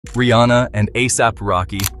Rihanna and A$AP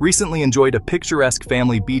Rocky recently enjoyed a picturesque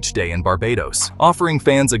family beach day in Barbados, offering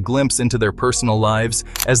fans a glimpse into their personal lives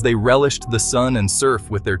as they relished the sun and surf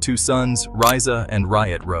with their two sons, RZA and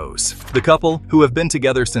Riot Rose. The couple, who have been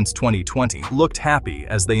together since 2020, looked happy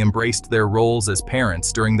as they embraced their roles as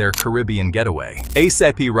parents during their Caribbean getaway.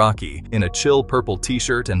 A$AP Rocky, in a chill purple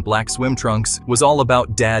t-shirt and black swim trunks, was all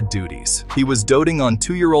about dad duties. He was doting on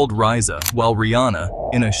 2-year-old RZA, while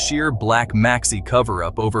Rihanna, in a sheer black maxi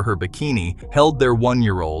cover-up over her bikini, held their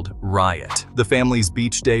 1-year-old, Riot. The family's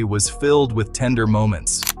beach day was filled with tender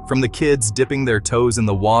moments, from the kids dipping their toes in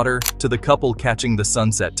the water to the couple catching the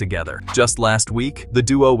sunset together. Just last week, the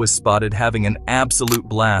duo was spotted having an absolute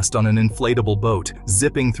blast on an inflatable boat,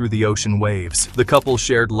 zipping through the ocean waves. The couple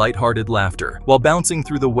shared lighthearted laughter while bouncing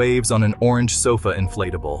through the waves on an orange sofa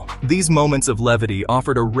inflatable. These moments of levity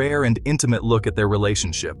offered a rare and intimate look at their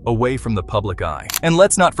relationship, away from the public eye. And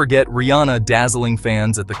let's not forget Rihanna dazzling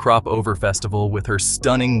fans at the Crop Over Festival with her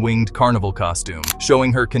stunning winged carnival costume,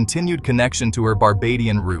 showing her continued connection to her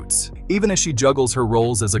Barbadian roots, even as she juggles her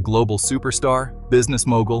roles as a global superstar, business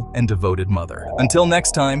mogul, and devoted mother. Until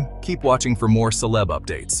next time, keep watching for more celeb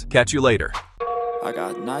updates. Catch you later. I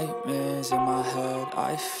got nightmares in my head,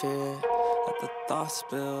 I fear that the thoughts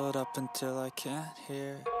build up until I can't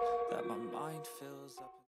hear, that my mind fills up.